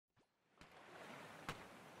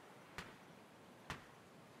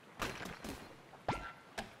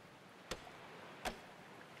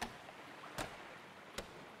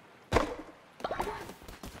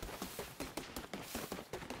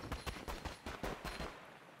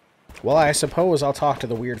Well, I suppose I'll talk to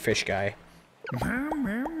the weird fish guy.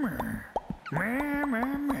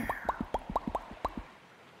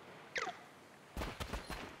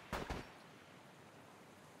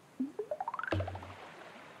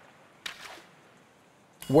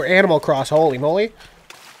 We're Animal Cross, holy moly.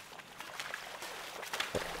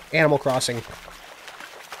 Animal Crossing.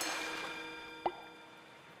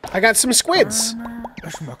 I got some squids.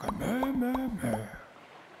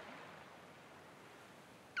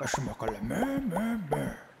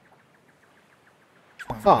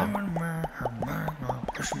 Huh.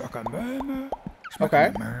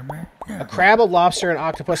 Okay. A crab, a lobster, an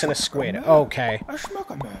octopus, and a squid. Okay.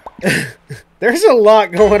 There's a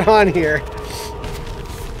lot going on here.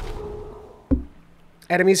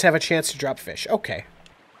 Enemies have a chance to drop fish. Okay.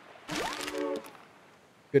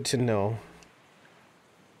 Good to know.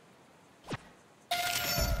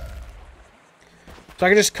 So I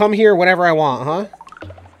can just come here whenever I want, huh?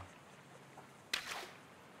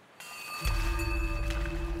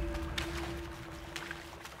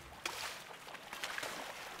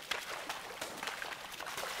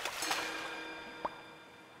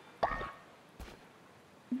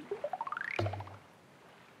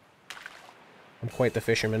 I'm quite the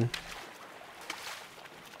fisherman.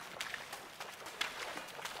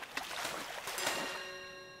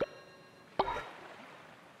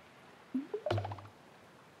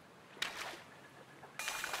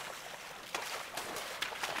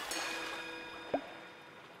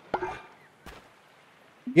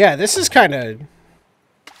 Yeah, this is kind of...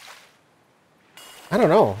 I don't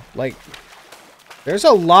know. Like, there's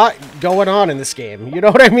a lot going on in this game. You know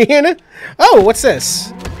what I mean? Oh, what's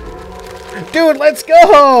this? Dude, let's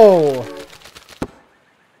go!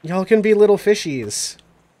 Y'all can be little fishies.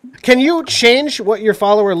 Can you change what your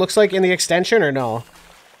follower looks like in the extension, or no?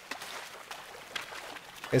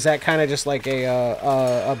 Is that kind of just like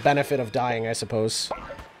a benefit of dying, I suppose?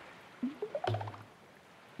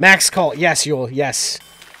 Max cult. Yes, Yule. Yes.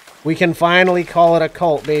 We can finally call it a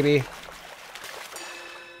cult, baby.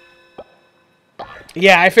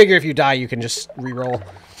 Yeah, I figure if you die, you can just re-roll.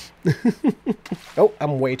 Oh,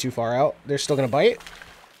 I'm way too far out. They're still gonna bite?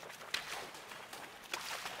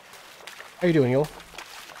 How you doing, Yule?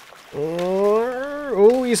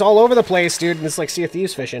 Oh, he's all over the place, dude. It's like Sea of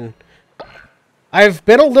Thieves fishing. I've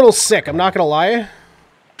been a little sick, I'm not gonna lie.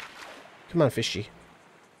 Come on, fishy.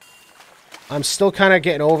 I'm still kind of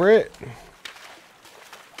getting over it.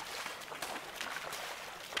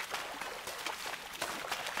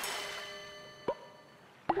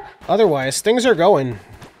 Otherwise, things are going.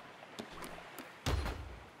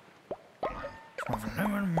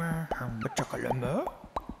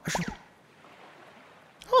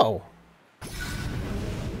 Oh.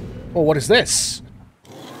 Well, what is this?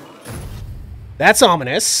 That's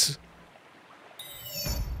ominous.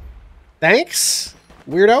 Thanks,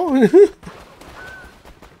 weirdo.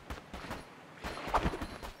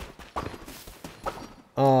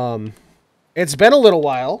 It's been a little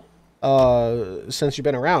while since you've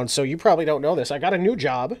been around, so you probably don't know this. I got a new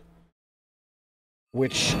job,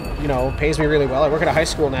 which, you know, pays me really well. I work at a high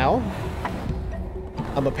school now.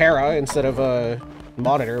 I'm a para instead of a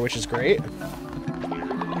monitor, which is great.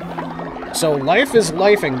 So life is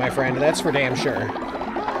lifing, my friend. That's for damn sure.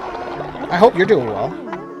 I hope you're doing well.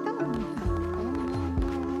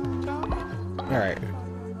 Alright.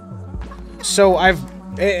 So I've...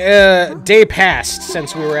 day passed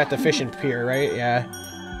since we were at the fishing pier, right? Yeah.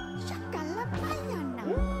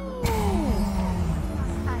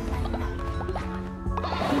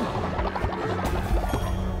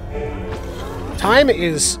 Time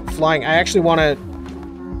is flying. I actually want to...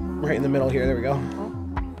 Right in the middle here. There we go.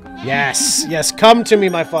 Yes. Yes. Come to me,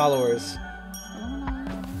 my followers.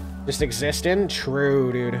 Just existing?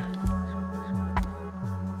 True, dude.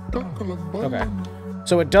 Okay.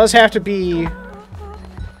 So it does have to be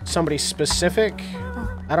somebody specific.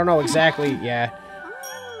 I don't know exactly. Yeah.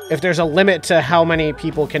 If there's a limit to how many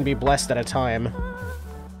people can be blessed at a time.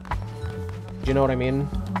 Do you know what I mean?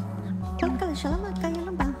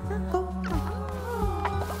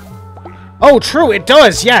 Oh, true, it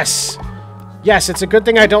does. Yes. Yes, it's a good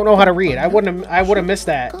thing I don't know how to read. I would have missed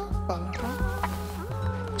that.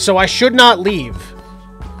 So I should not leave.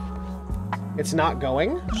 It's not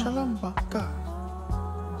going?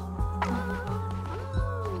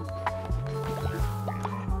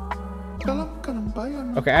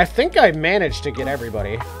 Okay, I think I managed to get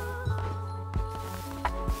everybody.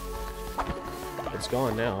 It's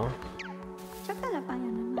gone now.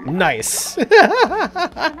 Nice.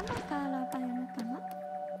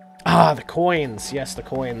 Ah, the coins. Yes, the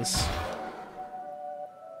coins.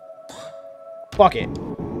 Fuck it.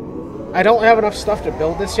 I don't have enough stuff to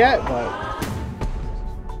build this yet, but...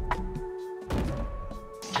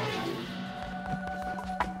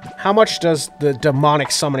 How much does the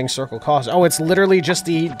demonic summoning circle cost? Oh, it's literally just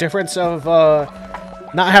the difference of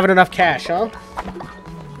not having enough cash, huh?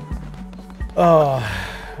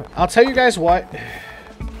 I'll tell you guys what.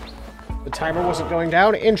 The timer wasn't going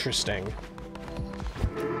down. Interesting.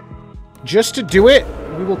 Just to do it,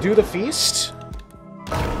 we will do the feast.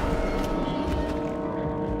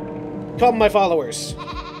 Come, my followers.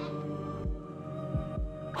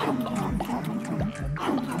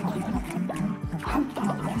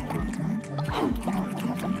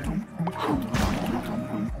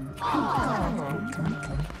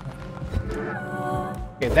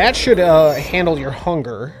 Okay, that should handle your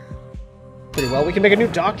hunger pretty well. We can make a new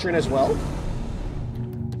doctrine as well.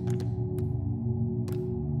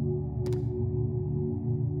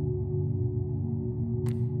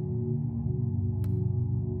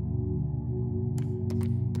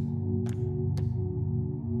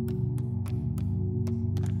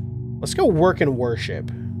 Let's go work and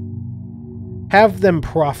worship. Have them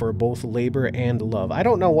proffer both labor and love. I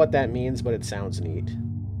don't know what that means, but it sounds neat.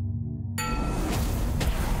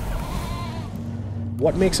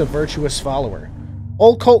 What makes a virtuous follower?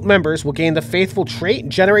 All cult members will gain the faithful trait,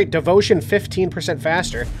 generate devotion 15%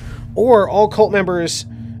 faster, or all cult members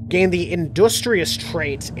gain the industrious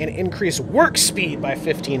trait and increase work speed by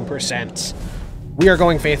 15%. We are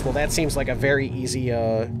going faithful. That seems like a very easy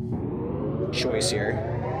choice here.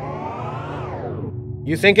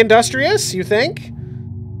 You think industrious? You think?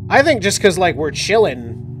 I think just because, like, we're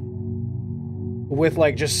chilling with,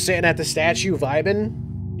 like, just sitting at the statue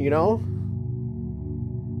vibing, you know?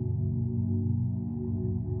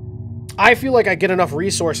 I feel like I get enough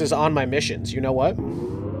resources on my missions. You know what?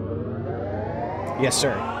 Yes,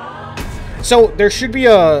 sir. So, there should be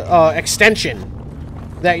a extension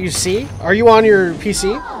that you see. Are you on your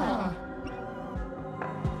PC?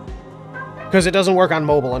 Because it doesn't work on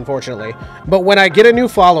mobile, unfortunately. But when I get a new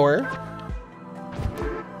follower,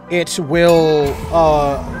 it will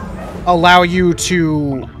allow you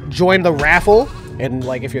to join the raffle. And,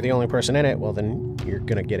 like, if you're the only person in it, well, then you're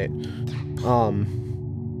gonna get it.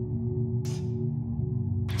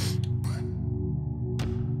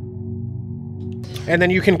 And then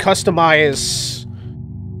you can customize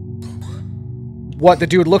what the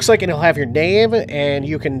dude looks like, and he'll have your name, and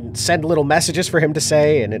you can send little messages for him to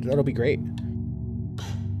say, and it'll be great.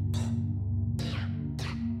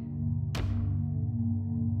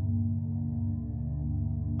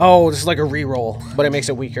 Oh, this is like a reroll, but it makes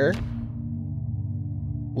it weaker.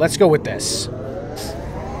 Let's go with this.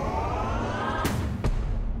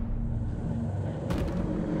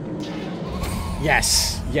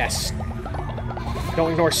 Yes, yes.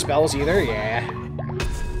 Don't ignore spells either, yeah.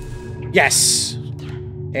 Yes!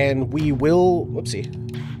 And we will... Whoopsie.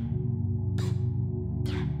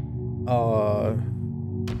 Oh,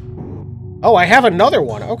 I have another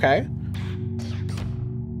one, okay.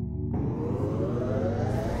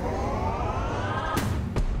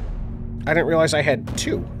 I didn't realize I had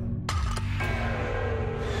two.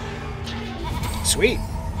 Sweet.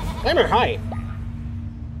 Hammer, hi.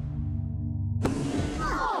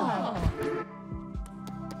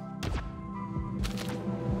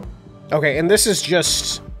 Okay, and this is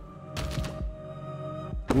just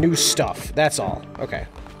new stuff. That's all. Okay.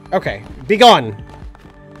 Okay. Be gone.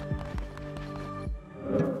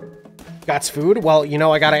 Got food? Well, you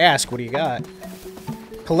know, I gotta ask. What do you got?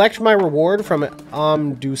 Collect my reward from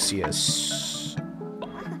Amdusius.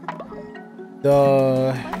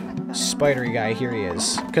 The spidery guy. Here he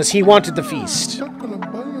is. Because he wanted the feast.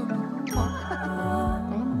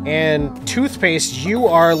 And toothpaste, you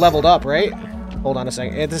are leveled up, right? Hold on a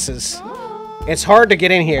second. This is... It's hard to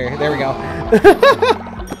get in here. There we go.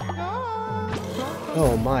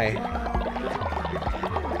 Oh, my.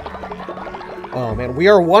 Oh, man. We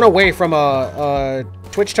are one away from a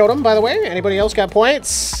Twitch totem, by the way. Anybody else got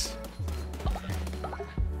points?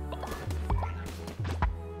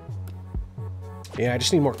 Yeah, I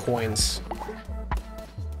just need more coins.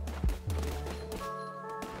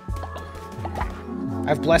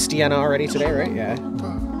 I've blessed Deanna already today, right? Yeah.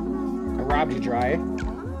 Robbed you dry.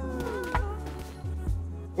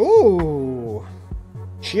 Ooh.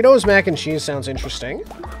 Cheetos mac and cheese sounds interesting.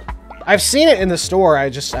 I've seen it in the store, I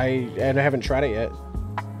haven't tried it yet.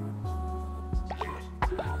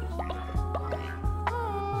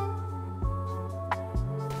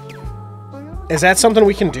 Is that something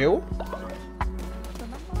we can do?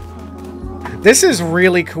 This is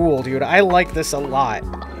really cool, dude. I like this a lot.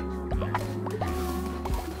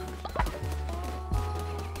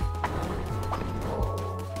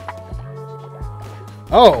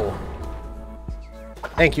 Oh.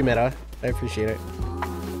 Thank you, Meta. I appreciate it.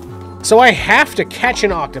 So I have to catch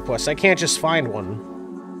an octopus. I can't just find one.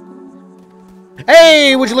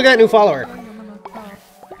 Hey, would you look at that new follower?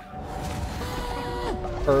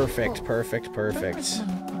 Perfect, perfect, perfect.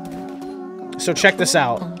 So check this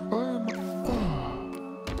out.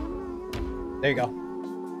 There you go.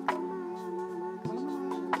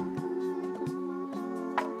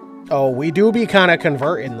 Oh, we do be kind of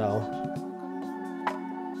converting, though.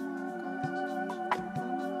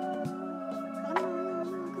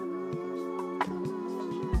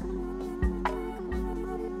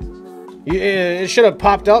 It should have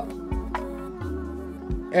popped up.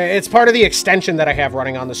 It's part of the extension that I have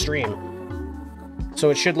running on the stream. So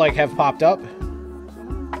it should, like, have popped up.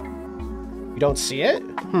 You don't see it?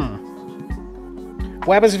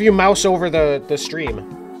 What happens if you mouse over the stream?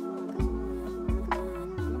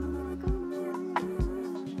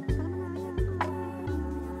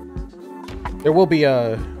 There will be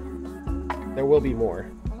more.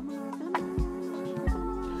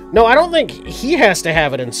 No, I don't think he has to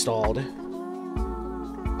have it installed.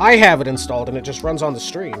 I have it installed and it just runs on the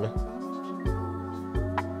stream.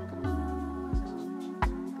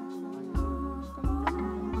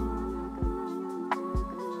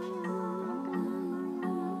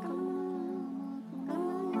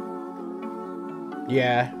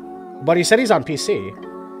 Yeah. But he said he's on PC.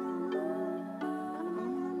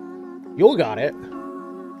 You'll got it.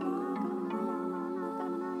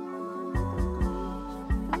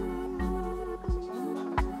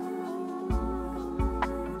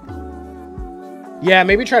 Yeah,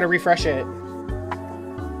 maybe try to refresh it.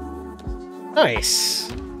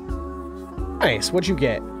 Nice. Nice. What'd you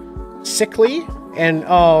get? Sickly? And,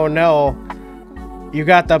 oh no. You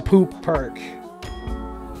got the poop perk.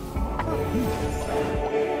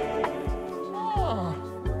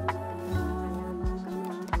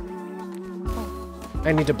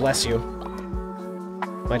 I need to bless you.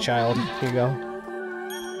 My child. Here you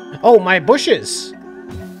go. Oh, my bushes!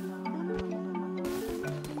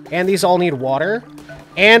 And these all need water.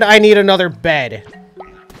 And I need another bed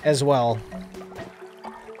as well.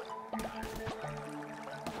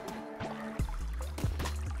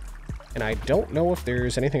 And I don't know if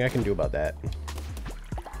there's anything I can do about that.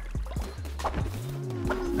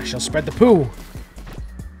 I shall spread the poo.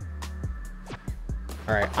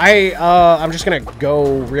 Alright, I'm just gonna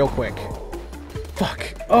go real quick.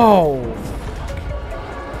 Fuck. Oh,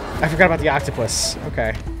 fuck. I forgot about the octopus.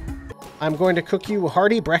 Okay. I'm going to cook you a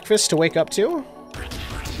hearty breakfast to wake up to.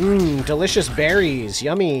 Mmm, delicious berries.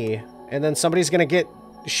 Yummy. And then somebody's gonna get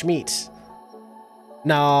schmeat.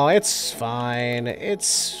 No, it's fine.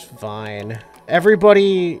 It's fine.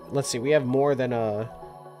 Everybody... Let's see, we have more than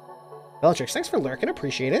Bellatrix, thanks for lurking.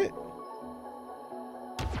 Appreciate it.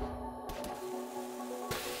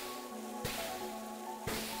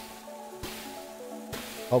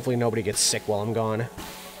 Hopefully nobody gets sick while I'm gone.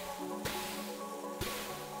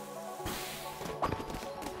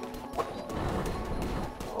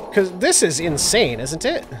 Because this is insane, isn't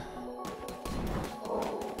it?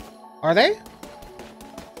 Are they?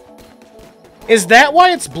 Is that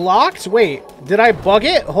why it's blocked? Wait, did I bug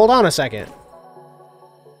it? Hold on a second.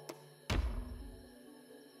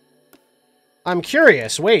 I'm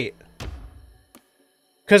curious, wait.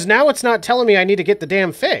 Because now it's not telling me I need to get the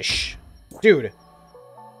damn fish. Dude.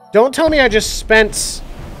 Don't tell me I just spent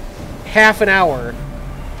half an hour.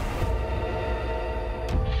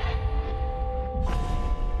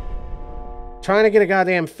 Trying to get a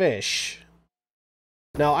goddamn fish.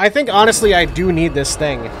 No, I think honestly I do need this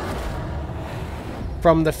thing.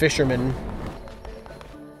 From the fisherman.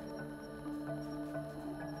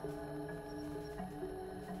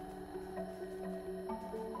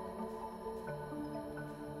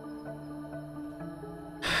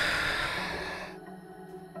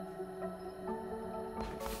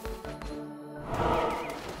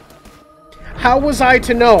 How was I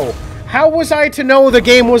to know? How was I to know the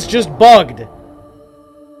game was just bugged?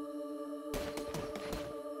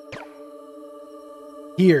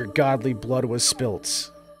 Here, godly blood was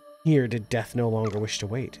spilt. Here did death no longer wish to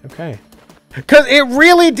wait. Okay. Because it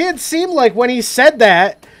really did seem like when he said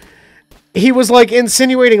that, he was like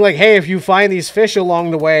insinuating like, hey, if you find these fish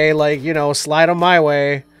along the way, like, you know, slide them my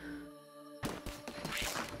way.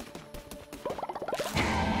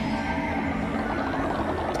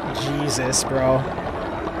 Jesus, bro.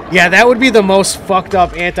 Yeah, that would be the most fucked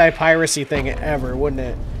up anti-piracy thing ever, wouldn't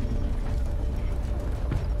it?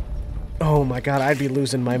 Oh my god, I'd be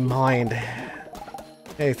losing my mind.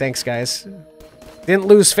 Hey, thanks, guys. Didn't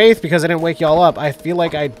lose faith because I didn't wake y'all up. I feel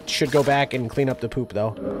like I should go back and clean up the poop,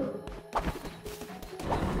 though.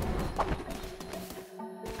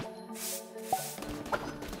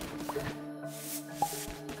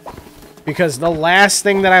 Because the last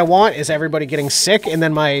thing that I want is everybody getting sick and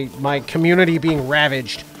then my community being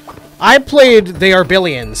ravaged. I played They Are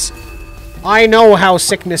Billions. I know how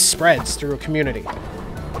sickness spreads through a community.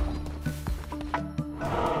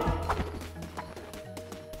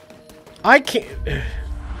 I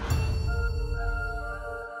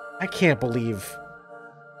can't believe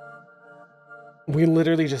we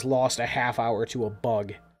literally just lost a half hour to a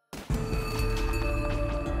bug.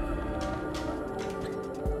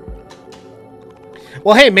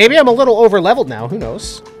 Well, hey, maybe I'm a little over-leveled now. Who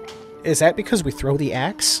knows? Is that because we throw the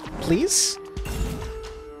axe? Please?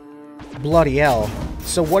 Bloody hell.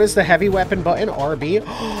 So what is the heavy weapon button? RB?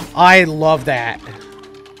 I love that.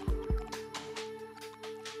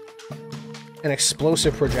 An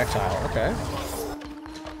explosive projectile. Okay.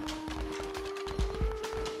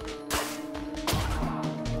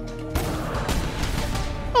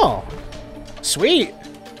 Oh. Sweet.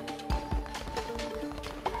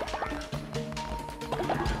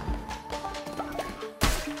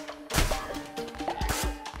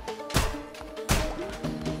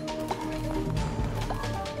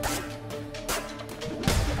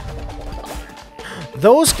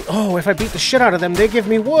 Those... Oh, if I beat the shit out of them, they give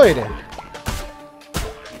me wood.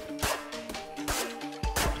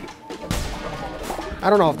 I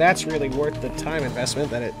don't know if that's really worth the time investment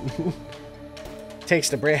that it takes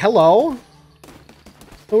to break. Hello?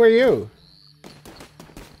 Who are you?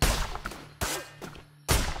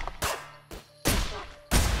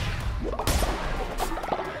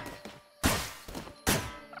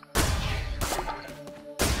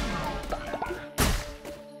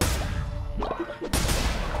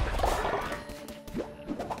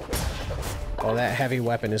 Oh, that heavy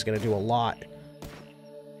weapon is going to do a lot.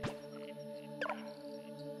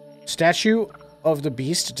 Statue of the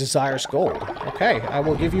Beast desires gold. Okay, I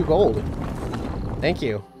will give you gold. Thank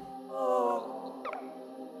you.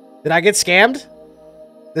 Did I get scammed?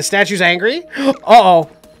 The statue's angry? Uh-oh.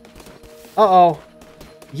 Uh-oh.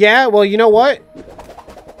 Yeah, well, you know what?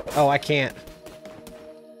 Oh, I can't.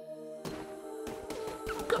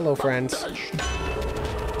 Hello, friends.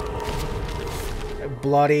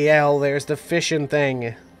 Bloody hell, there's the fishing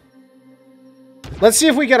thing. Let's see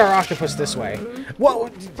if we get our octopus this way. Well,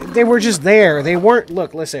 they were just there. They weren't...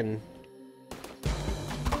 Look, listen.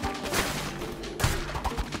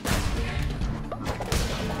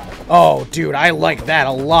 Oh, dude, I like that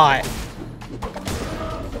a lot.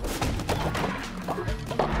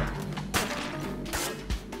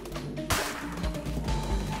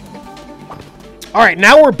 Alright,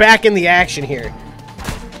 now we're back in the action here.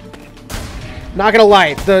 Not gonna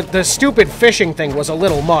lie, the stupid fishing thing was a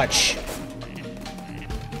little much.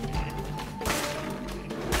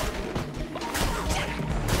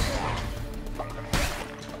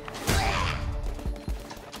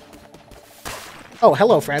 Oh,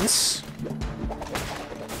 hello, friends.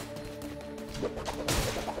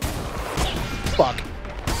 Fuck.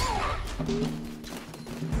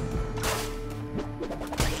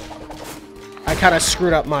 I kind of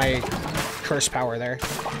screwed up my curse power there.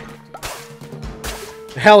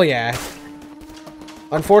 Hell yeah.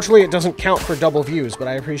 Unfortunately, it doesn't count for double views, but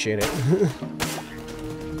I appreciate it.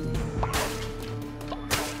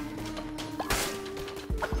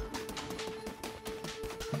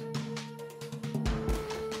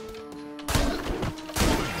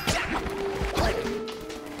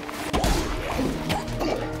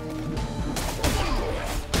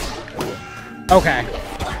 Okay.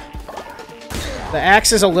 The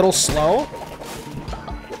axe is a little slow.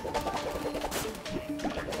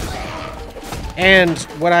 And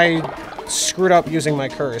when I screwed up using my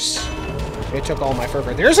curse, it took all my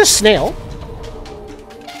fervor. There's a snail.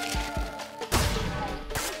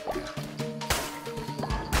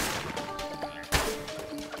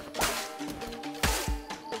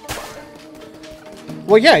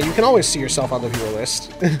 Well, yeah, you can always see yourself on the viewer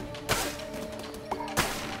list.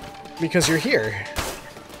 Because you're here.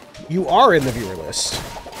 You are in the viewer list.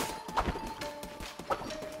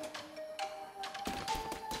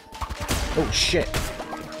 Oh, shit.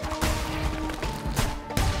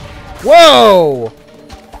 Whoa!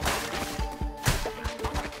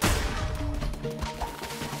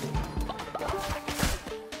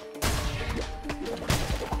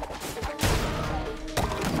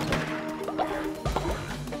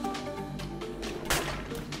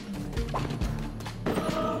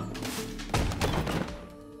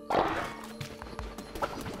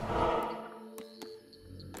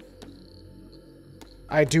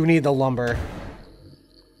 I do need the lumber.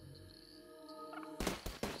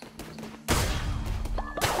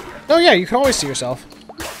 Oh yeah, you can always see yourself.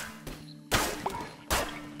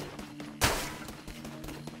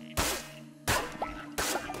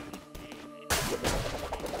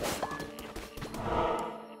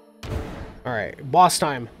 Alright, boss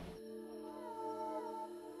time.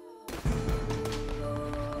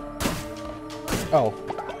 Oh.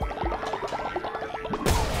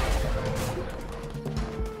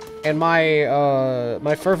 And my,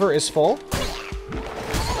 my fervor is full.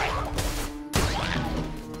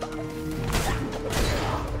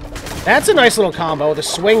 That's a nice little combo. The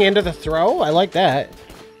swing into the throw. I like that.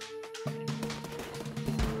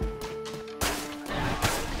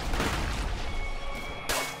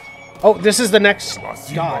 Oh, this is the next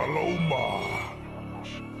god.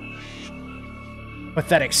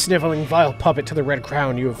 Pathetic, sniveling, vile puppet to the Red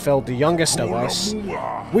Crown, you have felled the youngest of us.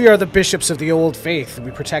 We are the bishops of the old faith. We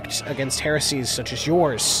protect against heresies such as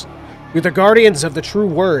yours. We are the guardians of the true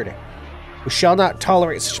word. We shall not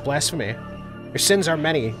tolerate such blasphemy. Your sins are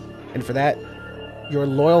many, and for that, your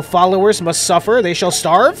loyal followers must suffer. They shall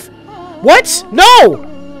starve? What? No!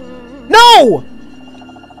 No!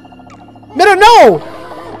 No, no!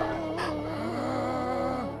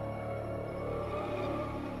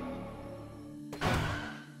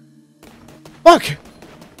 Fuck!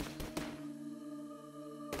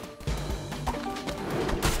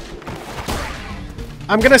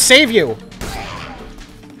 I'm gonna save you!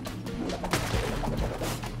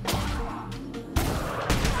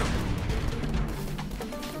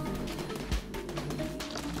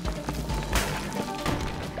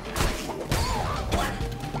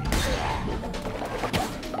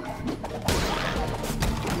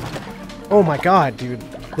 Oh my god, dude.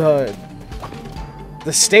 The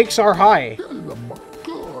stakes are high.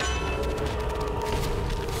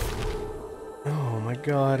 Oh my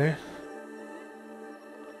god.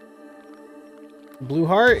 Blue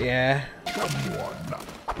heart? Yeah.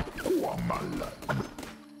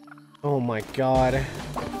 Oh my god.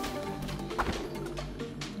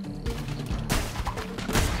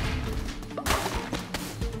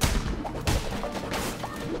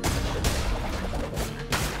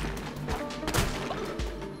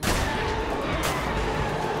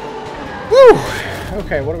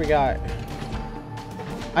 Okay, what do we got?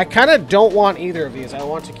 I kind of don't want either of these. I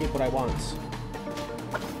want to keep what I want.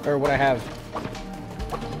 Or what I have.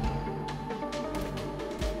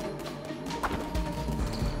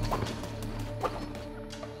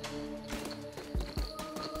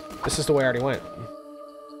 This is the way I already went.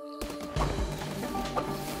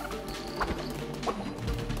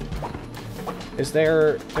 Is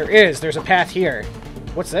there... There is. There's a path here.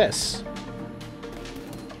 What's this?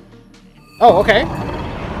 Oh, okay.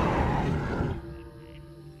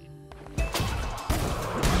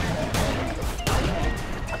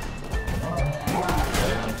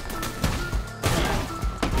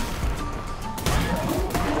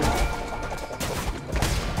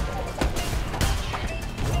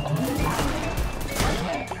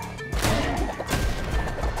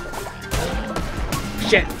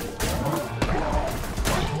 Shit.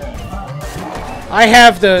 I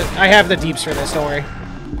have the deeps for this, don't worry.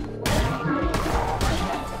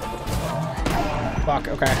 Fuck,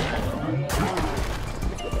 okay.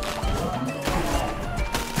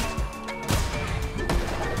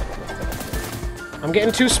 I'm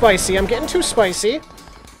getting too spicy. I'm getting too spicy.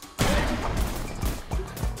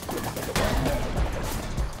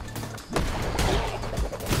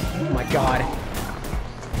 Oh my god.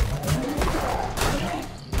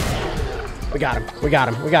 We got him. We got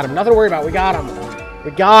him. We got him. Nothing to worry about. We got him.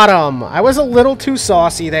 We got him. I was a little too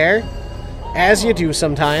saucy there. As you do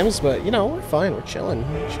sometimes, but, you know, we're fine. We're chilling.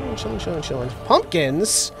 We're chilling, chilling, chilling, chilling.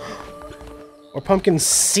 Pumpkins? Or pumpkin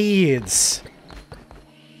seeds?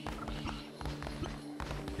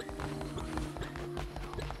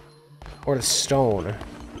 Or the stone?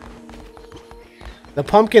 The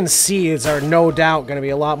pumpkin seeds are no doubt going to be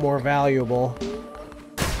a lot more valuable.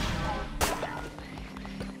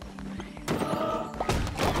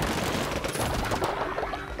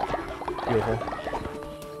 Beautiful.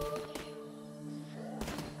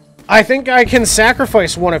 I think I can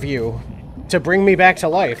sacrifice one of you to bring me back to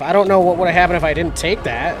life. I don't know what would have happened if I didn't take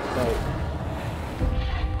that, but...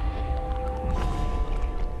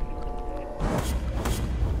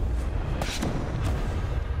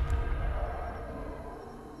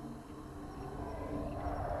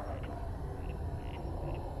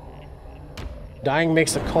 Dying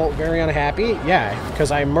makes the cult very unhappy? Yeah, because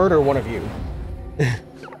I murder one of you.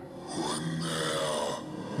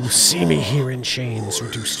 You see me here in chains,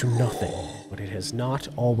 reduced to nothing, but it has not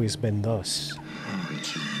always been thus.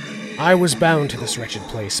 I was bound to this wretched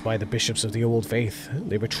place by the bishops of the old faith.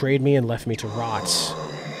 They betrayed me and left me to rot.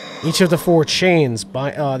 Each of the 4 chains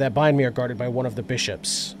that bind me are guarded by one of the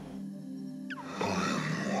bishops.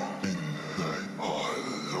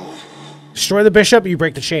 Destroy the bishop, you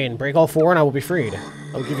break the chain. Break all 4 and I will be freed.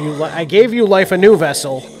 I gave you life a new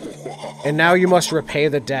vessel. And now you must repay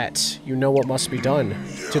the debt. You know what must be done.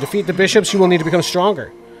 To defeat the bishops, you will need to become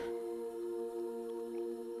stronger.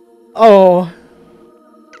 Oh.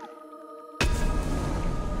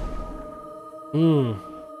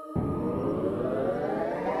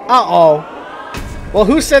 Uh-oh. Well,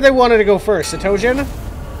 who said they wanted to go first? Satojan?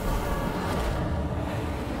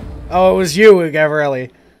 Oh, it was you, Gavarelli.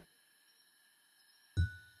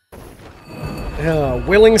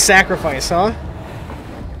 Willing sacrifice, huh?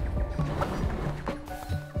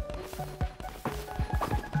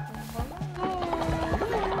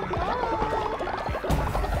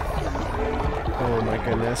 Oh my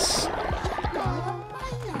goodness.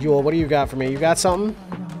 Jewel, what do you got for me? You got something?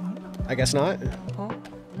 I guess not.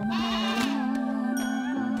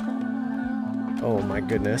 Oh my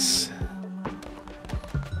goodness.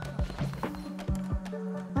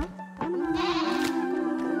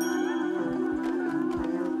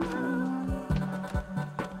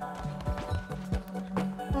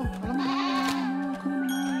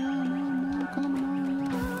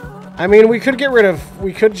 I mean, we could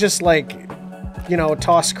just, like, you know,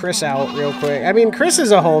 toss Chris out real quick. I mean, Chris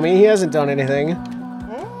is a homie. He hasn't done anything.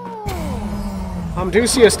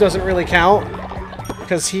 Ducius doesn't really count.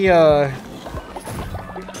 Because he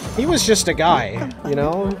was just a guy, you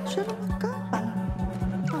know?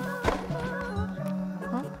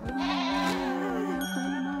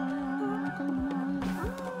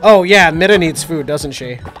 Oh, yeah, Mida needs food, doesn't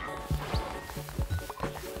she?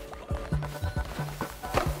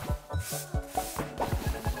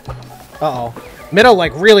 Uh-oh. Mida,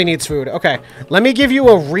 like, really needs food. Okay, let me give you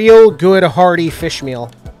a real good, hearty fish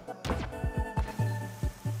meal.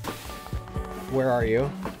 Where are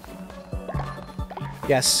you?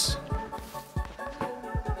 Yes.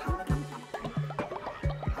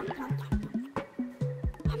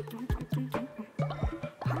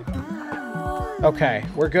 Okay,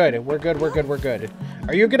 we're good. We're good, we're good, we're good.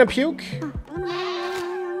 Are you gonna puke?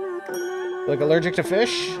 Like, allergic to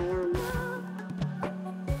fish?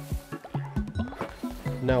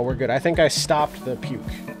 No, we're good. I think I stopped the puke.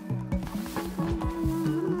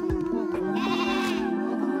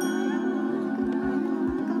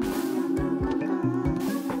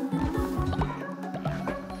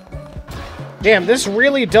 Damn, this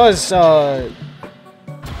really does,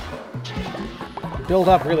 build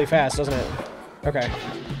up really fast, doesn't it? Okay.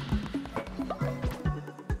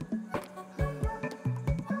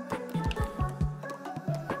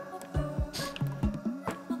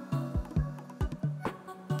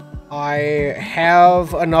 I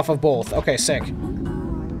have enough of both. Okay, sick.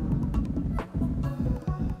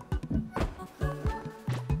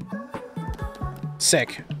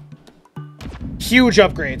 Sick. Huge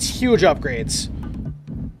upgrades. Huge upgrades.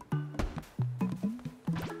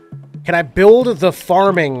 Can I build the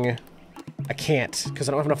farming? I can't, because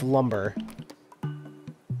I don't have enough lumber.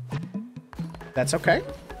 That's okay.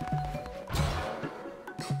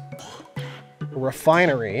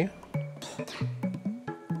 Refinery.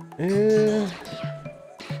 I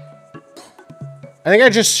think I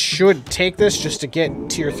just should take this just to get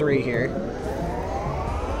tier 3 here.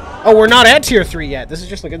 Oh, we're not at tier 3 yet. This is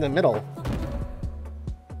just like in the middle.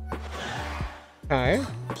 Okay.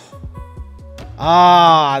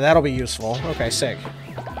 Ah, that'll be useful. Okay, sick.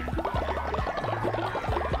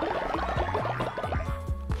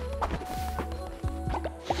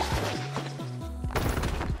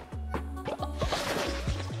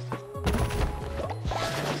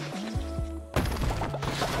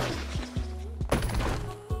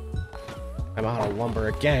 I'm out of lumber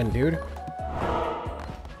again, dude.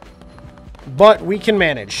 But we can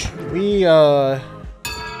manage. We, you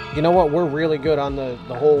know what? We're really good on the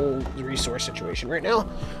whole resource situation right now.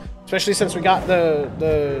 Especially since we got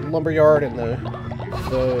the lumber yard and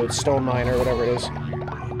the stone mine or whatever it is.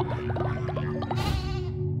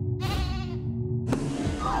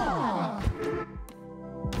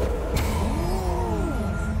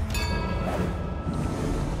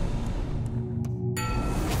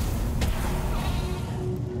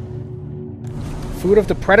 Food of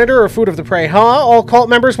the predator or food of the prey? Huh? All cult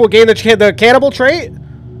members will gain the cannibal trait?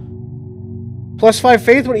 +5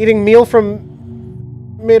 faith when eating meal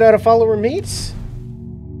made out of follower meats?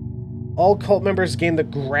 All cult members gain the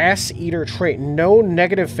grass eater trait. No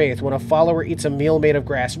negative faith when a follower eats a meal made of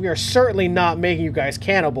grass. We are certainly not making you guys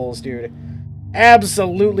cannibals, dude.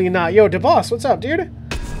 Absolutely not. Yo, DeBoss, what's up, dude?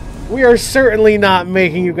 We are certainly not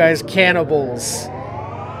making you guys cannibals.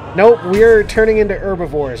 Nope, we are turning into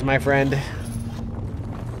herbivores, my friend.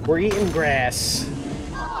 We're eating grass.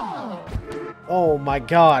 Oh my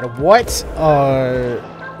god, what?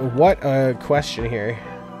 What a question here.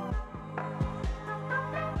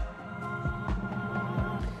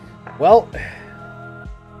 Well...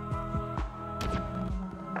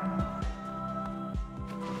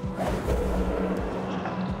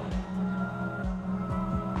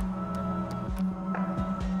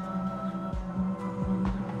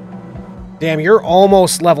 Damn, you're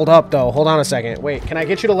almost leveled up, though. Hold on a second. Wait, can I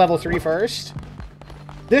get you to level 3 first?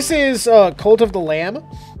 This is Cult of the Lamb.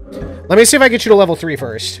 Let me see if I get you to level 3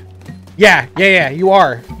 first. Yeah, you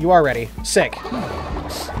are. You are ready. Sick.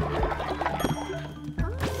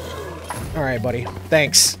 Alright, buddy.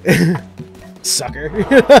 Thanks. Sucker.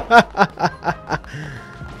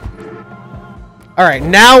 Alright,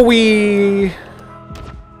 now we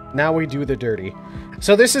do the dirty.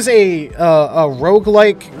 So this is a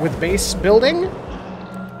roguelike with base building.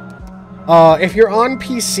 If you're on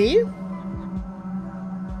PC...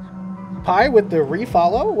 Pi with the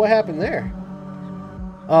refollow? What happened there?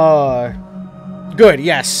 Good,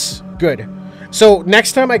 yes. Good. So,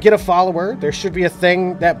 next time I get a follower, there should be a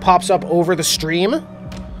thing that pops up over the stream.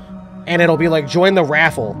 And it'll be like, join the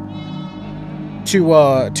raffle.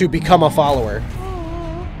 To become a follower.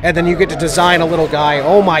 And then you get to design a little guy.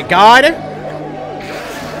 Oh my god!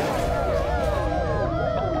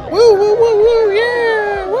 Woo, woo, woo, woo,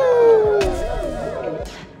 yeah! Woo!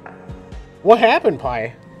 What happened,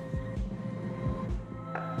 Pi?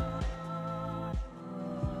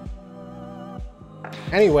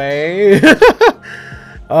 Anyway,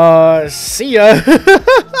 see ya.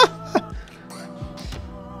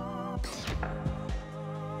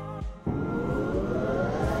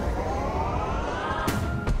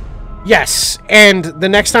 Yes, and the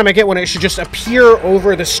next time I get one, it should just appear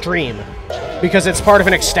over the stream, because it's part of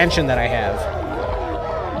an extension that I have.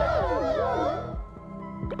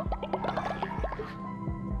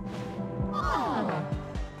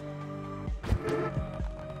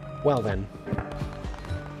 Well then.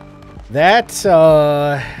 That,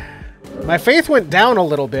 my faith went down a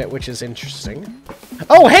little bit, which is interesting.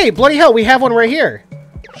 Oh, hey, bloody hell, we have one right here.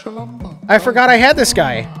 I forgot I had this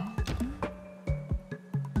guy.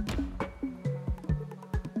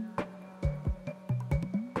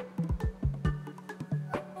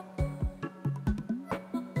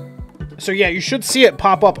 So yeah, you should see it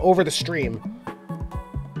pop up over the stream.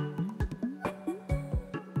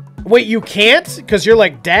 Wait, you can't? Because you're,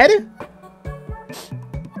 like, dead?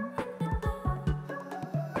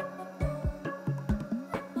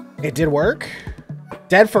 It did work?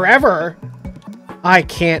 Dead forever? I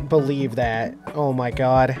can't believe that. Oh my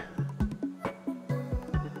god.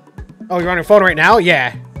 Oh, you're on your phone right now?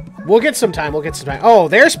 Yeah. We'll get some time, we'll get some time. Oh,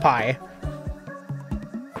 there's Pi.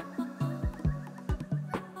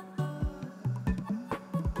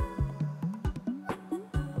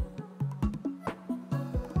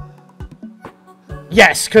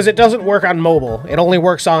 Yes, because it doesn't work on mobile. It only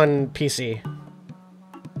works on PC.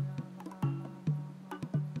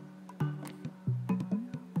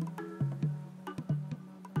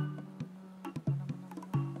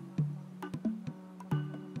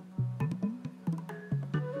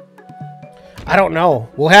 I don't know.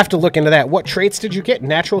 We'll have to look into that. What traits did you get?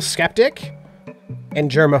 Natural skeptic and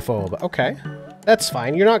germaphobe. Okay. That's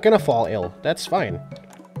fine. You're not going to fall ill. That's fine.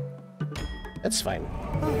 That's fine.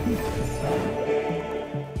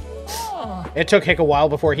 It took Hick a while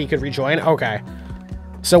before he could rejoin. Okay.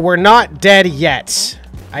 So we're not dead yet.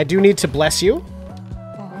 I do need to bless you.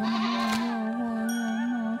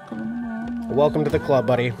 Welcome to the club,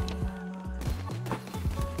 buddy.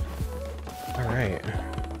 Alright.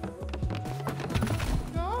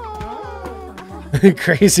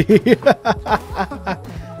 Crazy.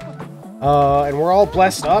 And we're all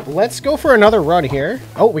blessed up. Let's go for another run here.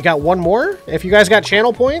 Oh, we got one more. If you guys got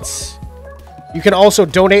channel points, you can also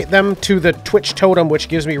donate them to the Twitch totem, which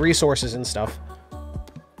gives me resources and stuff.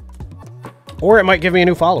 Or it might give me a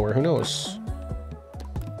new follower. Who knows?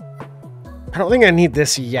 I don't think I need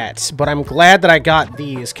this yet, but I'm glad that I got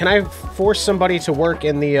these. Can I force somebody to work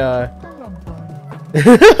in the,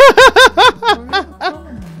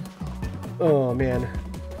 Oh, man.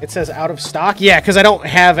 It says out of stock? Yeah, because I don't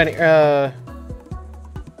have any,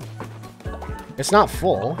 It's not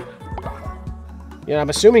full. Yeah, I'm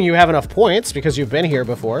assuming you have enough points because you've been here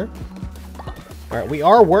before. Alright, we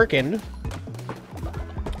are working.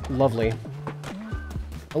 Lovely.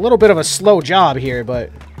 A little bit of a slow job here, but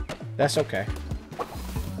that's okay.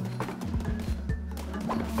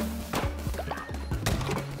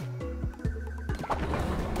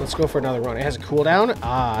 Let's go for another run. It has a cooldown?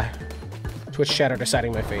 Ah. Twitch chatter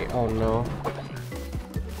deciding my fate. Oh, no.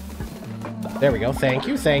 There we go. Thank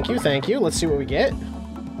you, thank you, thank you. Let's see what we get.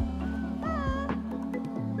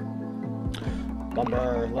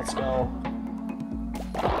 Lumber, let's go.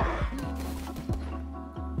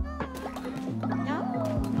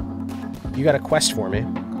 You got a quest for me.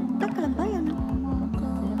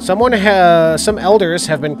 Some elders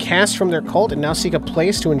have been cast from their cult and now seek a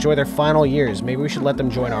place to enjoy their final years. Maybe we should let them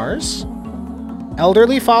join ours?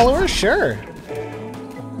 Elderly followers? Sure.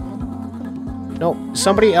 No,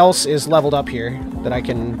 somebody else is leveled up here that I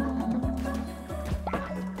can...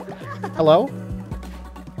 Hello?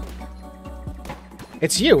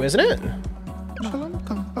 It's you, isn't it?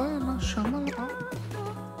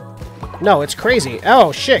 No, it's Crazy.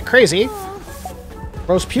 Oh, shit, Crazy.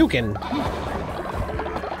 Bro's puking.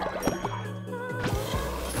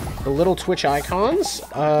 The little Twitch icons?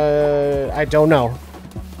 I don't know.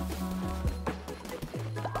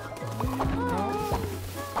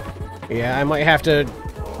 Yeah, I might have to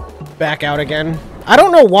back out again. I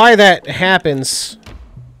don't know why that happens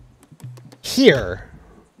here.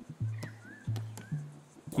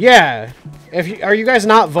 Yeah. Are you guys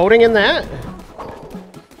not voting in that?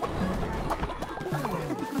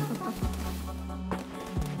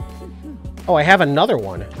 Oh, I have another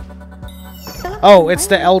one. Oh, it's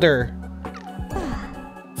the Elder.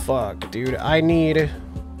 Fuck, dude. I don't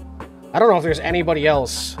know if there's anybody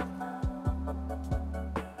else.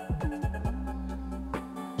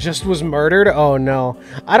 Just was murdered? Oh, no.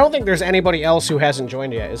 I don't think there's anybody else who hasn't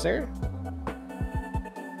joined yet, is there?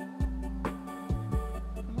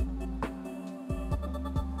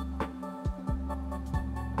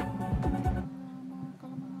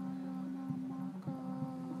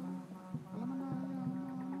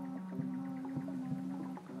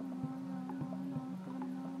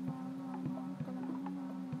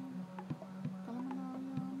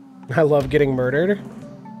 I love getting murdered.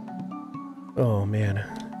 Oh, man.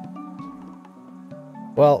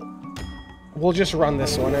 Well, we'll just run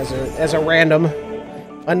this one as a random.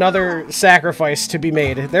 Another sacrifice to be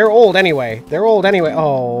made. They're old anyway. They're old anyway.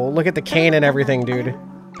 Oh, look at the cane and everything, dude.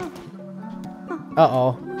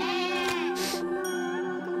 Uh-oh.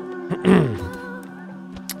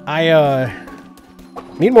 I,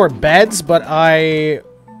 need more beds, but I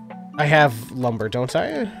have lumber, don't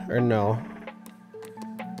I? Or no?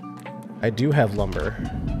 I do have lumber.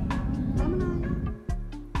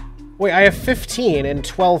 Wait, I have 15 and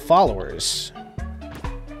 12 followers.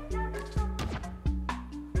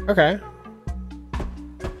 Okay.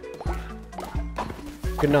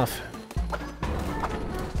 Good enough.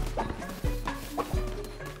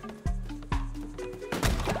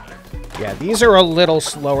 Yeah, these are a little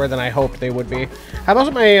slower than I hoped they would be. How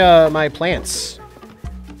about my my plants?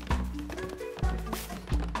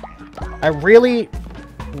 I really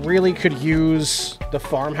could use the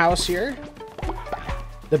farmhouse here.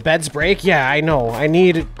 The beds break? Yeah, I know. I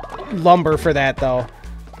need lumber for that, though.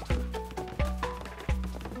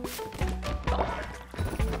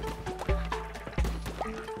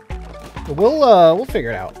 We'll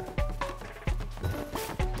figure it out.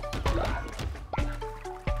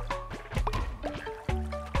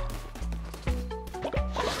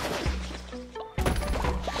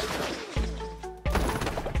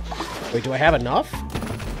 Wait, do I have enough?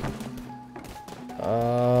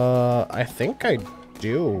 I think I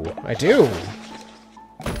do. I do.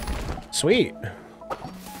 Sweet.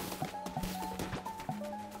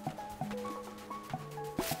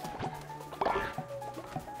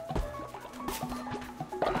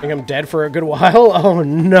 I think I'm dead for a good while. Oh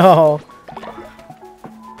no.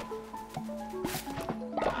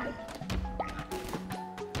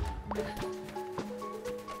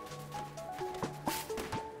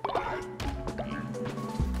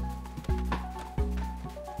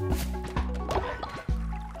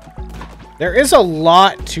 There is a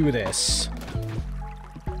lot to this.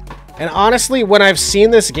 And honestly, when I've seen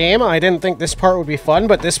this game, I didn't think this part would be fun,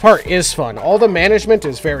 but this part is fun. All the management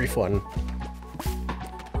is very fun.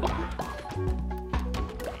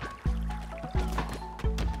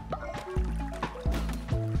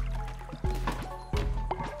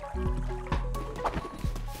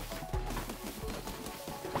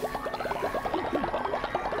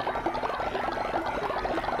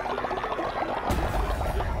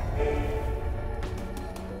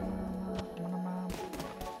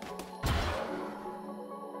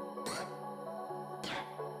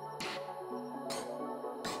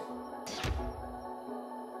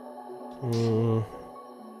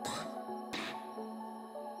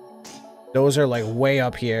 Those are like way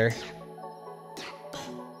up here.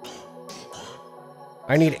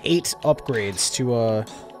 I need 8 upgrades to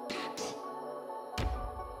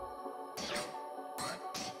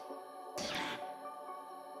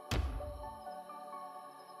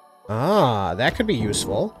Ah, that could be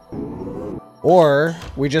useful. Or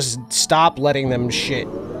we just stop letting them shit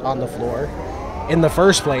on the floor in the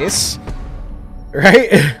first place.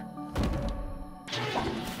 Right?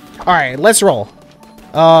 Alright, let's roll.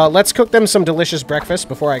 Let's cook them some delicious breakfast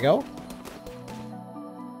before I go.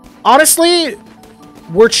 Honestly,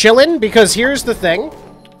 we're chilling because here's the thing.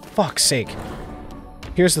 Fuck's sake.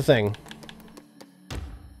 Here's the thing.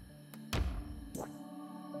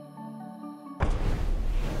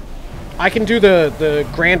 I can do the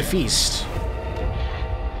grand feast.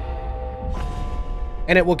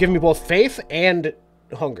 And it will give me both faith and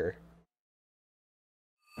hunger.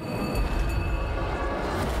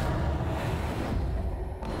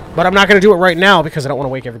 But I'm not going to do it right now because I don't want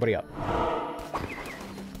to wake everybody up.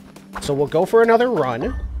 So we'll go for another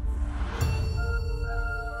run.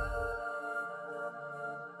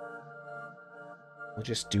 We'll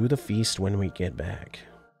just do the feast when we get back.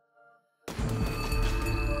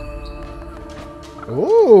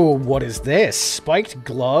 Ooh, what is this? Spiked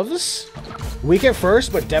gloves? Weak at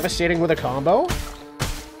first, but devastating with a combo?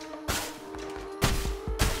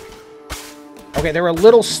 Okay, they're a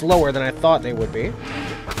little slower than I thought they would be.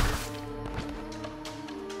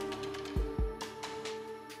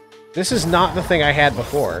 This is not the thing I had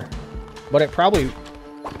before, but it probably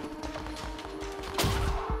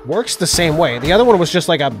works the same way. The other one was just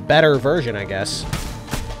like a better version, I guess.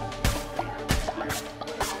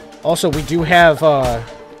 Also, we do have,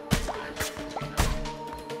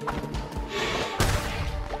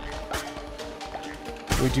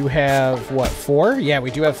 what, 4? Yeah,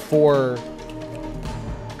 we do have 4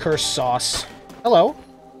 cursed sauce. Hello.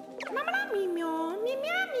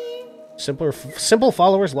 Simple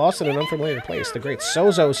followers lost in an unfamiliar place. The great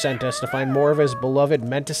Sozo sent us to find more of his beloved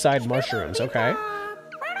menticide mushrooms. Okay.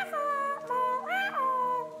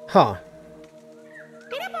 Huh.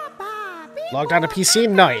 Logged on to PC?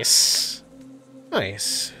 Nice.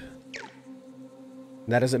 Nice.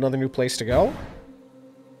 That is another new place to go.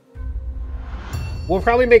 We'll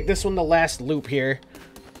probably make this one the last loop here.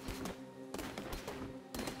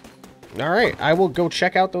 Alright, I will go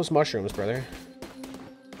check out those mushrooms, brother.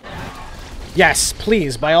 Yes,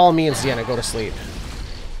 please, by all means, Deanna, go to sleep.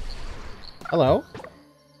 Hello?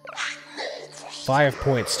 5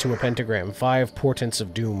 points to a pentagram, 5 portents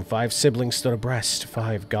of doom, 5 siblings stood abreast,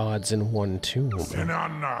 5 gods in 1 tomb.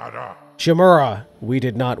 Shimura, we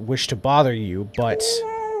did not wish to bother you, but...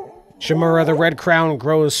 Shimura, the red crown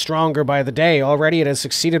grows stronger by the day. Already it has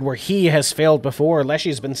succeeded where he has failed before.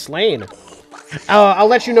 Leshy's been slain. I'll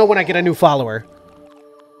let you know when I get a new follower.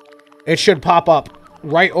 It should pop up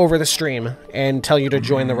right over the stream and tell you to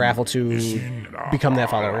join the raffle to become that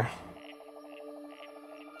follower.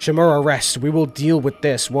 Shimura, rest. We will deal with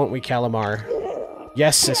this, won't we, Calamar?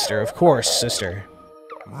 Yes, sister. Of course, sister.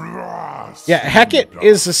 Yeah, Hecate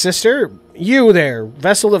is a sister. You there,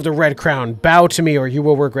 vessel of the Red Crown, bow to me or you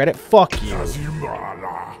will regret it. Fuck you.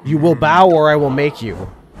 You will bow or I will make you.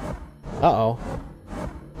 Uh-oh.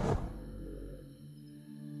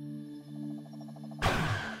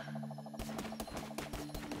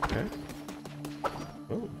 Okay.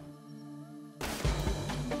 Ooh.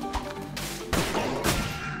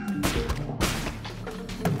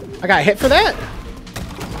 I got hit for that?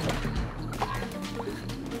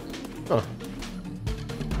 Huh.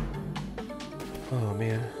 Oh,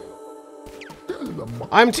 man.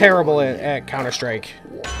 I'm terrible at Counter-Strike.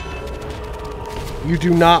 You do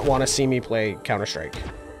not want to see me play Counter-Strike.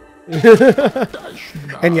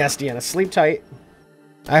 And yes, Deanna, sleep tight.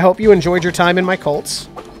 I hope you enjoyed your time in my cults.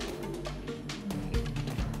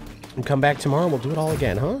 And come back tomorrow and we'll do it all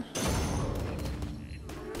again, huh?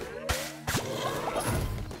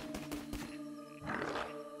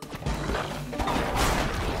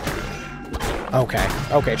 Okay.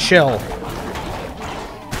 Okay, chill.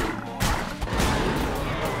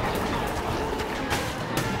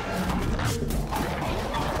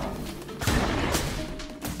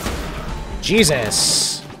 Jesus.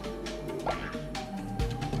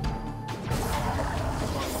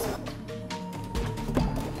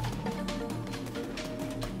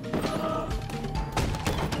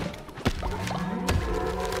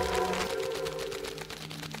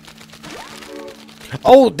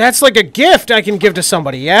 Oh, that's like a gift I can give to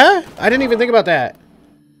somebody, yeah? I didn't even think about that.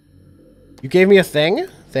 You gave me a thing?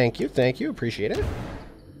 Thank you, appreciate it.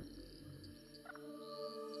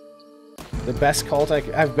 The best cult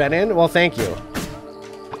I've been in? Well, thank you.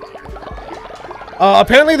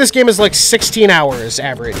 Apparently this game is like 16 hours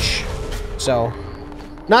average. So,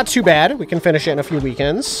 not too bad. We can finish it in a few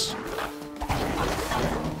weekends.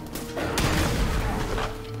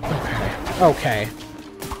 Okay. Okay.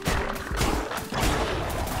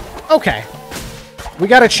 Okay. We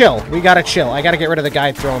gotta chill. We gotta chill. I gotta get rid of the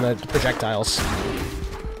guy throwing the projectiles.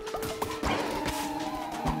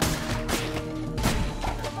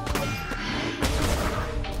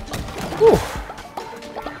 Whew.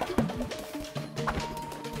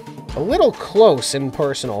 A little close and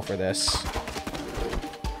personal for this.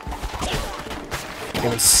 I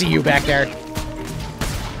can see you back there.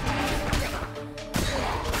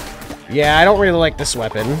 Yeah, I don't really like this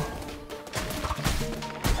weapon.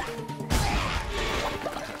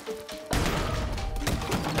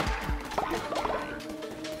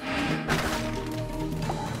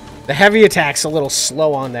 The heavy attack's a little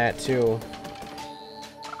slow on that, too.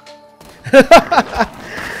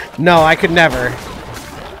 No, I could never.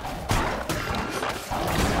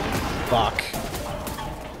 Fuck.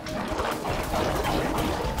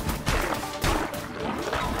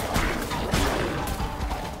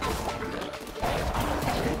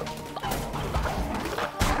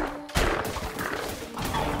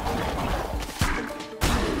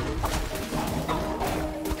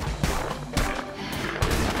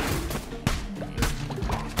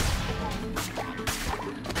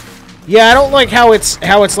 Yeah, I don't like how it's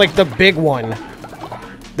like the big one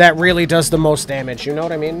that really does the most damage, you know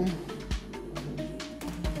what I mean?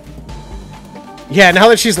 Yeah, now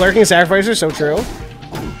that she's lurking, sacrifice her, so true.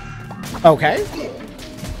 Okay.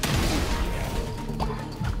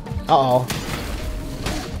 Uh-oh.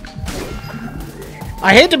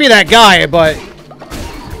 I hate to be that guy, but...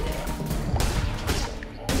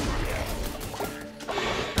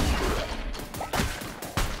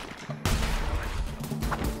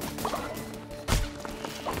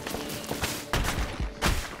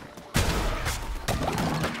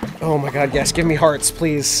 Oh my god, yes, give me hearts,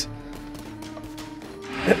 please.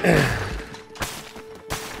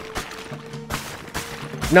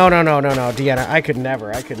 No, Deanna, I could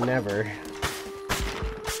never.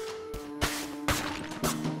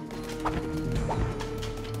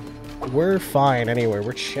 We're fine anyway,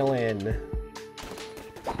 we're chilling.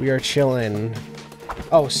 We are chilling.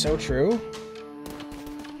 Oh, so true.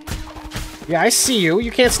 Yeah, I see you.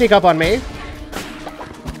 You can't sneak up on me.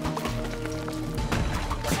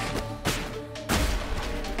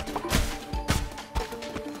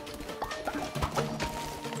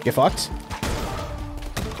 Get fucked.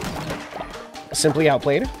 Simply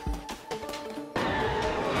outplayed.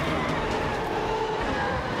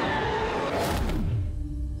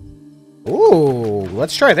 Ooh,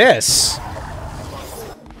 let's try this.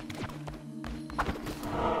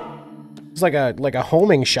 It's like a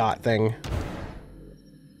homing shot thing.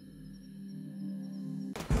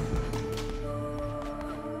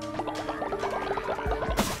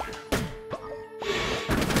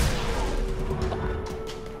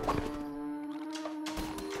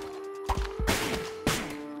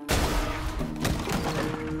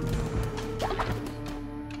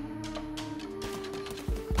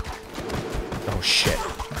 Oh, shit.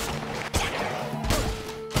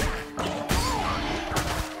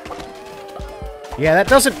 Yeah, that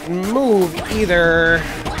doesn't move either.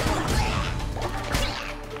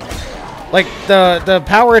 Like, the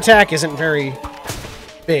power attack isn't very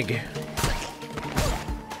big.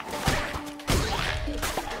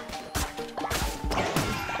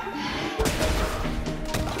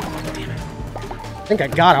 Damn it. I think I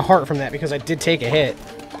got a heart from that because I did take a hit.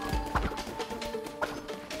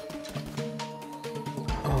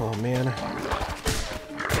 Oh, man.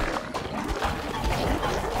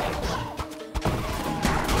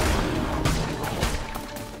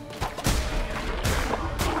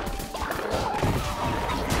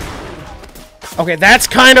 Okay, that's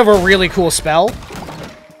kind of a really cool spell.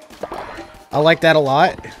 I like that a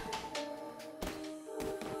lot.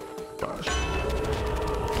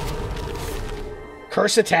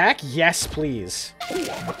 Curse attack? Yes, please.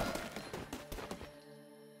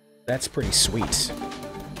 That's pretty sweet.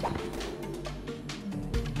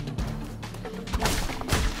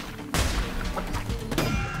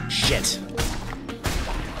 Shit.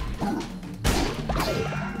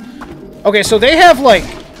 Okay, so they have, like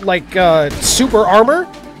super armor.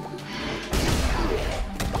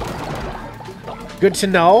 Good to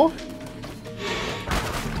know.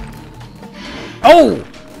 Oh!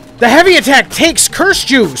 The heavy attack takes curse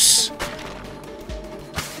juice!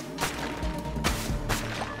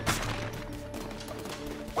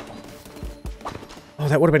 Oh,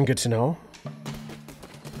 that would have been good to know.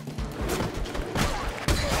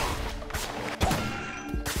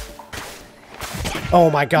 Oh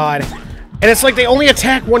my god. And it's like they only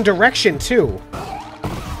attack one direction, too.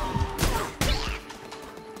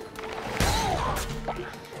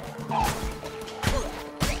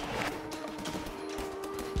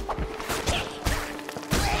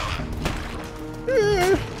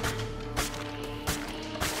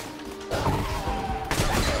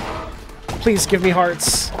 Please give me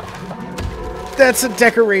hearts. That's a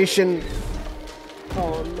decoration.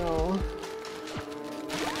 Oh, no.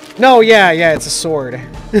 No, yeah, it's a sword.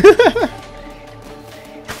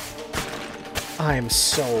 I am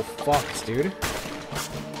so fucked, dude.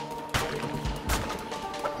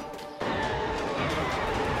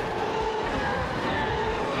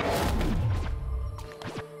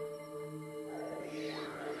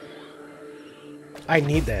 I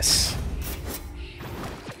need this.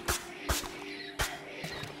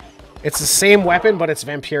 It's the same weapon, but it's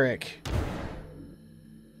vampiric.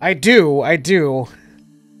 I do. I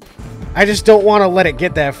just don't want to let it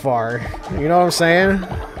get that far. You know what I'm saying?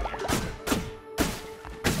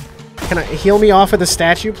 Can I heal me off of the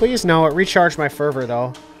statue, please? No, it recharged my fervor,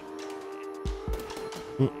 though.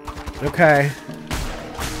 Okay.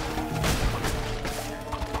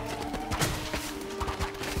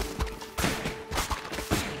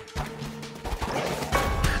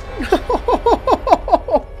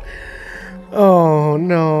 Oh,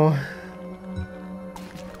 no.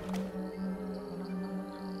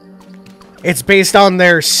 It's based on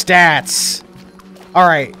their stats.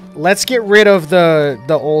 Alright, let's get rid of the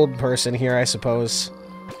old person here, I suppose.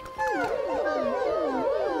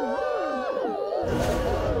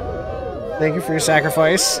 Thank you for your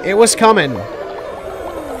sacrifice. It was coming.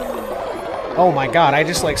 Oh my god, I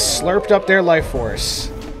just, like, slurped up their life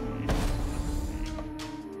force.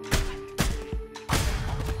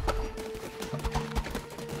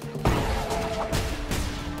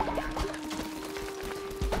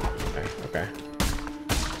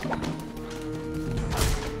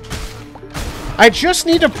 I just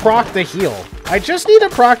need to proc the heal. I just need to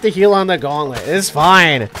proc the heal on the gauntlet. It's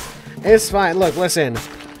fine. It's fine. Look, listen.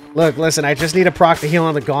 Look, listen. I just need to proc the heal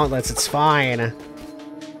on the gauntlets. It's fine.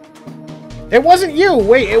 It wasn't you.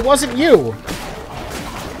 Wait, it wasn't you.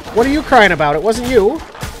 What are you crying about? It wasn't you.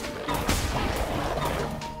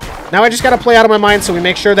 Now I just gotta play out of my mind so we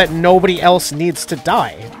make sure that nobody else needs to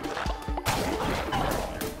die.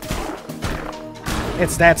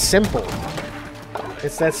 It's that simple.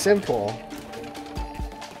 It's that simple.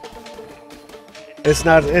 It's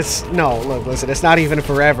not, no, look, listen, it's not even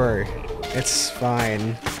forever. It's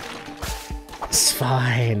fine. It's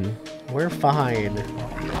fine. We're fine.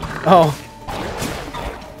 Oh.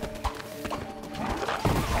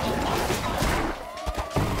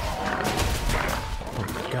 Oh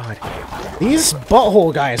my god. These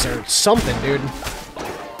butthole guys are something, dude.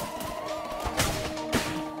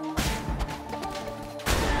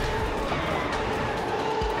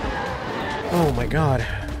 Oh my god.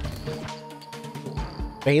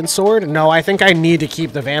 Bane sword? No, I think I need to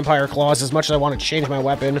keep the vampire claws as much as I want to change my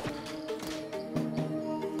weapon.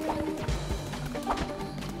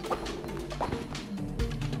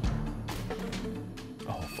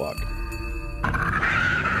 Oh, fuck.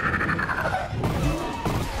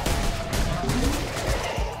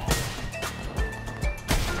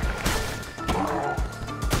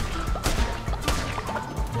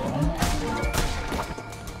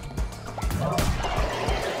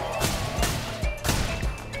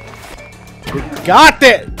 Got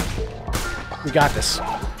it! We got this.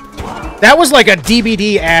 That was like a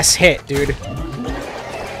DBD ass hit, dude.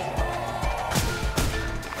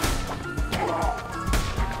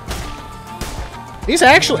 These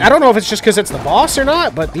actually, I don't know if it's just because it's the boss or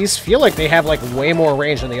not, but these feel like they have like way more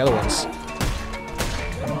range than the other ones.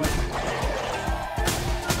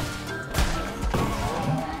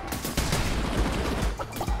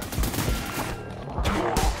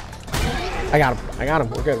 I got him. I got him.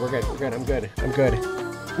 We're good. We're good. We're good. I'm good. I'm good.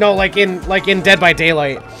 No, like in Dead by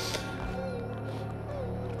Daylight.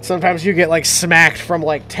 Sometimes you get like smacked from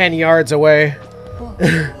like 10 yards away.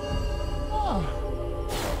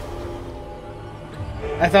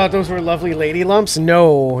 I thought those were lovely lady lumps.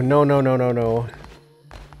 No, no, no, no, no, no.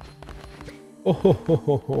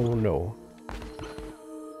 Oh, no.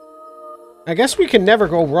 I guess we can never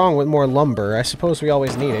go wrong with more lumber. I suppose we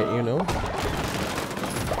always need it, you know?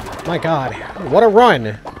 My god, what a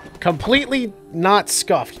run. Completely not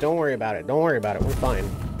scuffed. Don't worry about it. Don't worry about it. We're fine.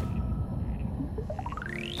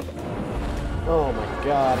 Oh my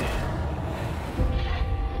god.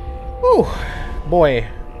 Whew. Boy.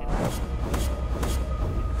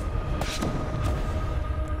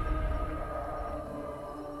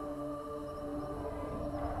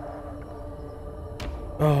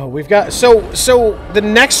 Oh, we've got... So the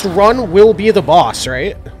next run will be the boss,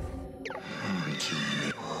 right?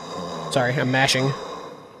 Sorry, I'm mashing.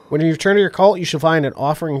 When you return to your cult, you shall find an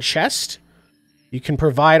offering chest. You can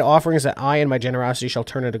provide offerings that I and my generosity shall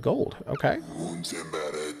turn into gold. Okay.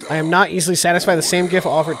 I am not easily satisfied. The same gift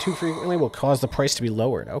offered too frequently will cause the price to be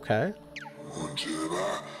lowered. Okay.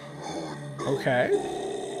 Okay.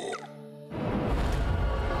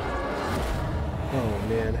 Oh,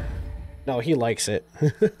 man. No, he likes it.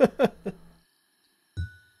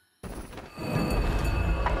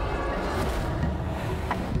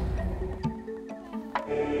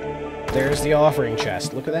 There's the offering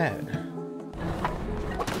chest. Look at that.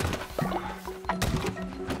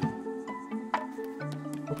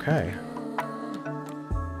 Okay.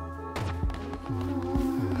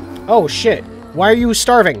 Oh, shit. Why are you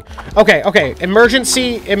starving? Okay, okay.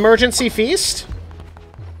 Emergency feast?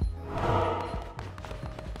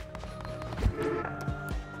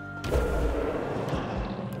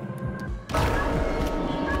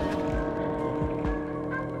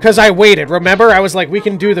 Because I waited, remember? I was like, we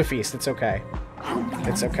can do the feast. It's okay.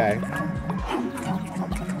 It's okay.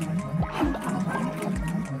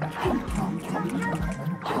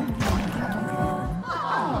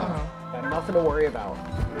 Got nothing to worry about.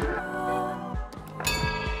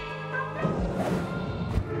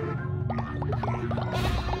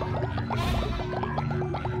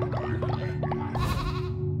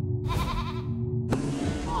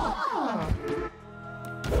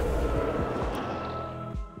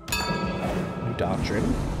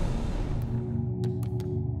 Doctrine.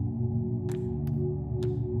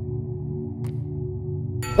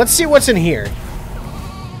 Let's see what's in here.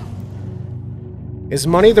 Is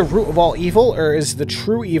money the root of all evil, or is the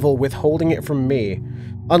true evil withholding it from me?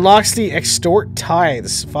 Unlocks the extort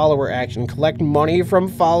tithes follower action. Collect money from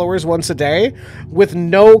followers once a day with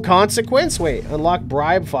no consequence? Wait, unlock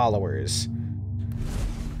bribe followers.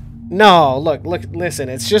 No, look, listen,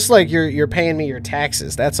 it's just like you're paying me your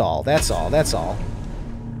taxes. That's all. That's all.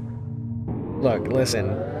 Look,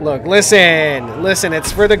 listen. Look, listen. Listen,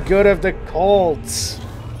 it's for the good of the cults.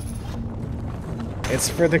 It's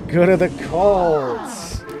for the good of the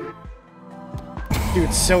cults.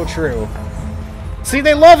 Dude, so true. See,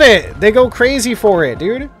 they love it. They go crazy for it,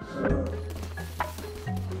 dude.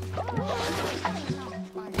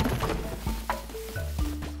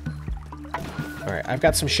 Alright, I've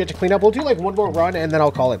got some shit to clean up. We'll do like one more run and then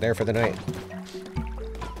I'll call it there for the night.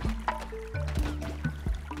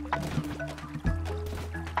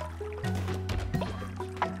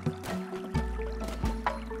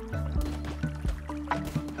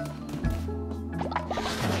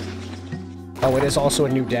 Oh, it is also a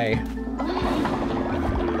new day.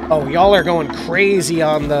 Oh, y'all are going crazy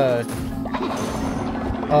on the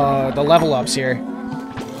level ups here.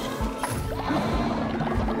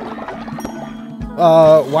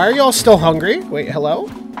 Why are y'all still hungry? Wait, hello?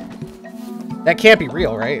 That can't be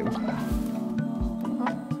real, right?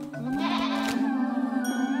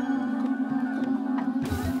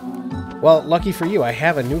 Well, lucky for you, I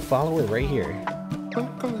have a new follower right here.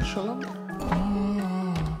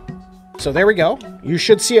 So there we go. You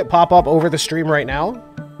should see it pop up over the stream right now.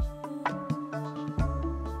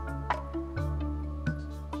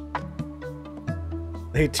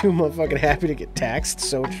 They too motherfucking happy to get taxed.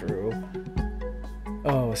 So true.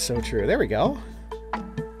 Oh, so true. There we go.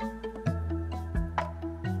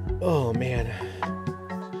 Oh, man.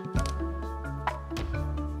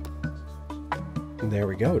 There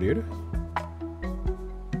we go, dude.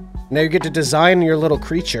 Now you get to design your little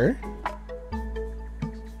creature.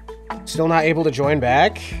 Still not able to join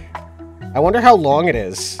back? I wonder how long it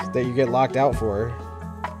is that you get locked out for.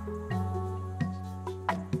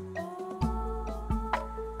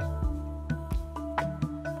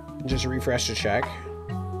 Just refresh to check.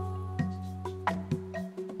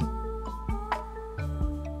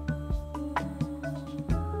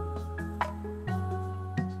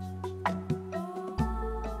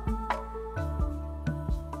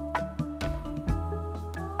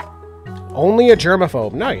 Only a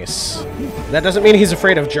germaphobe. Nice. That doesn't mean he's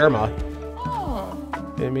afraid of germa.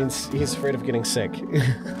 It means he's afraid of getting sick.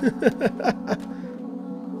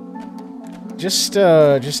 Just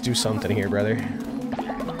do something here, brother.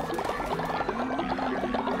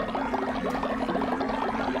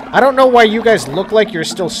 I don't know why you guys look like you're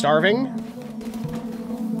still starving.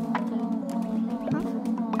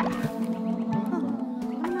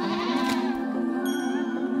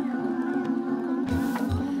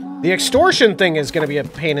 The extortion thing is going to be a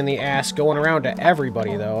pain in the ass going around to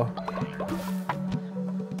everybody, though.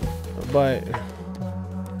 But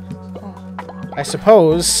I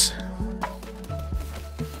suppose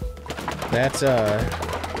that's,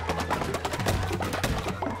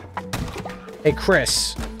 Hey,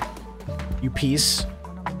 Chris. You piece.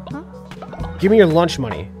 Give me your lunch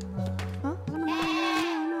money.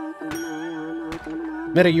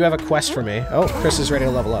 Mida, you have a quest for me. Oh, Chris is ready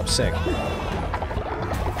to level up. Sick.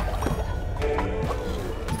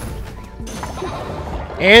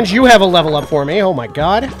 And you have a level up for me. Oh my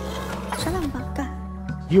god.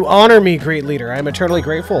 You honor me, great leader. I am eternally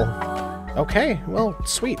grateful. Okay, well,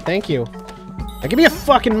 sweet. Thank you. Now give me your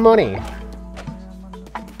fucking money.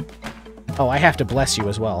 Oh, I have to bless you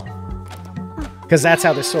as well. Because that's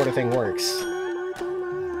how this sort of thing works.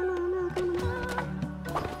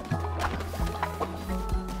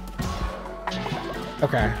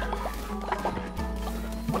 Okay.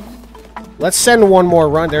 Let's send one more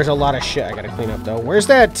run. There's a lot of shit I gotta clean up, though. Where's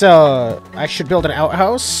that, I should build an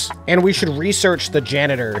outhouse, and we should research the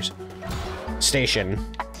janitor's station.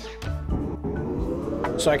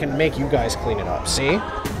 So I can make you guys clean it up, see?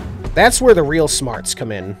 That's where the real smarts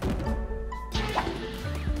come in.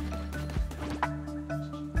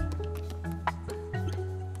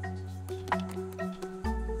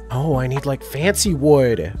 Oh, I need, like, fancy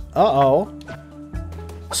wood. Uh-oh.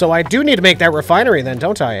 So I do need to make that refinery then,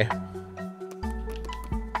 don't I?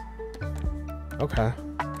 Okay.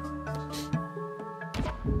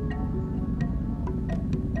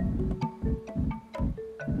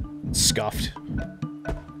 Scuffed.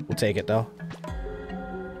 We'll take it, though.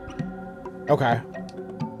 Okay.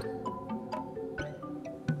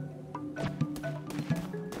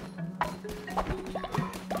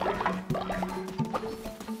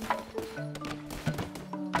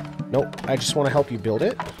 Nope, I just want to help you build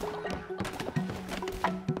it.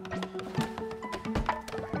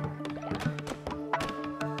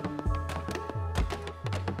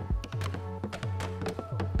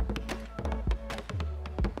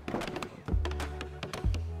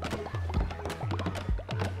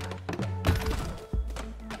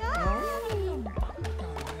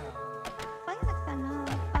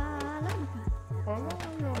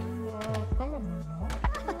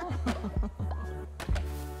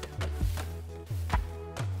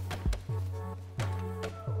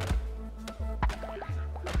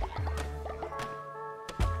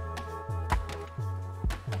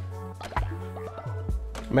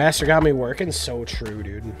 Master got me working. So true,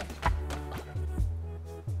 dude.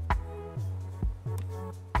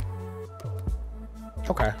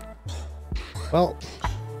 Okay. Well,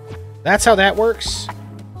 that's how that works.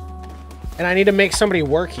 And I need to make somebody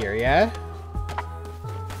work here, yeah?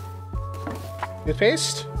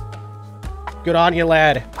 Toothpaste? Good on you,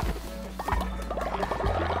 lad.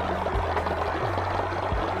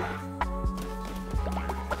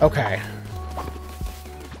 Okay.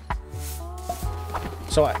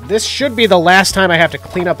 So this should be the last time I have to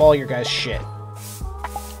clean up all your guys' shit.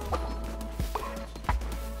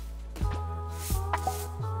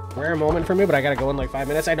 Rare moment for me, but I gotta go in like 5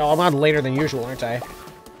 minutes. I know, I'm on later than usual, aren't I?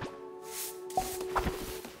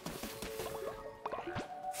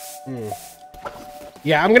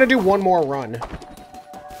 Yeah, I'm gonna do one more run.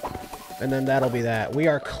 And then that'll be that. We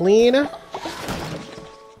are clean.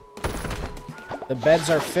 The beds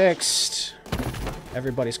are fixed.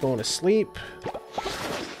 Everybody's going to sleep.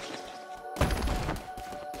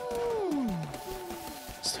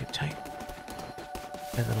 Sleep tight.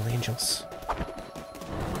 My little angels.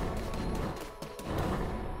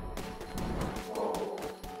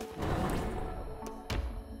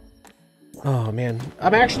 Oh, man.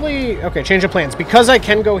 I'm actually... Okay, change of plans. Because I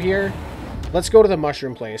can go here, let's go to the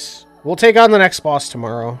mushroom place. We'll take on the next boss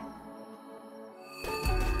tomorrow.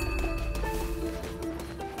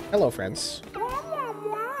 Hello, friends.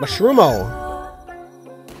 Mushrumo!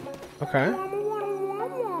 Okay.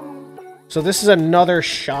 So this is another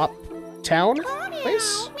shop town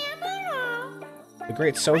place? The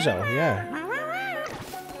Great Sozo, yeah.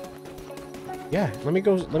 Yeah, let me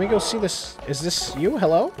go see this. Is this you?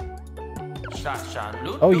 Hello?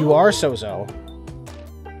 Oh, you are Sozo.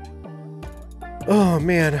 Oh,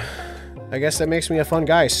 man. I guess that makes me a fun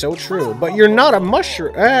guy. So true. But you're not a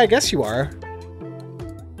mushroom. I guess you are.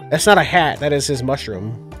 That's not a hat. That is his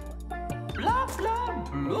mushroom.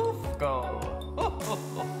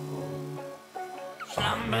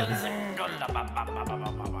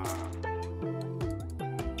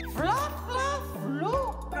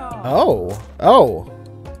 Oh. Oh.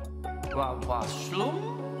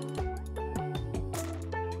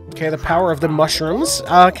 Okay, the power of the mushrooms.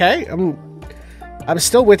 Okay, I'm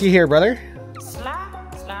still with you here, brother.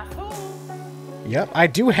 Yep, I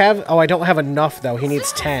do have... Oh, I don't have enough, though. He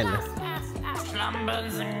needs 10.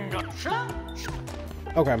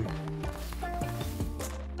 Okay.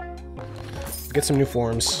 Get some new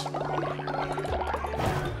forms.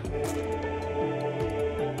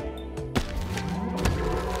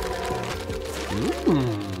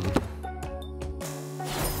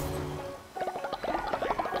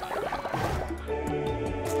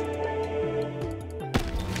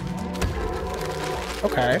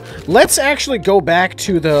 Okay, let's actually go back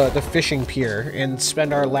to the fishing pier and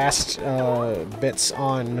spend our last bits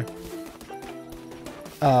on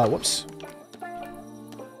Whoops.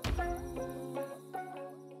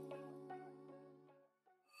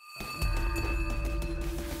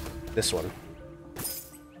 This one.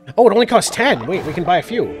 Oh, it only costs 10. Wait, we can buy a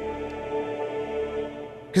few.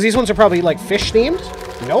 Because these ones are probably, like, fish-themed?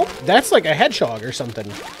 Nope. That's like a hedgehog or something.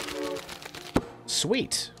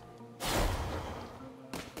 Sweet.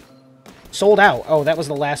 Sold out. Oh, that was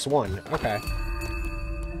the last one. Okay.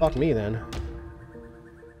 Fuck me, then.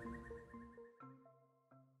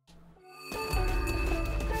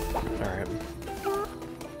 Alright.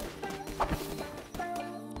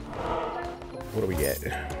 What do we get?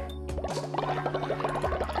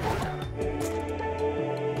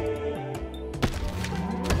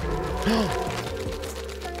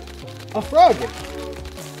 A frog!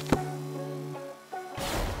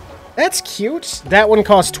 That's cute. That one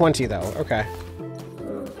costs 20, though. Okay.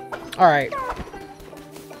 Alright.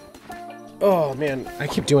 Oh, man. I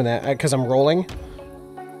keep doing that because I'm rolling.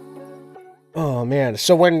 Oh, man.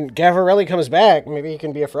 So when Gavarelli comes back, maybe he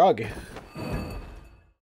can be a frog.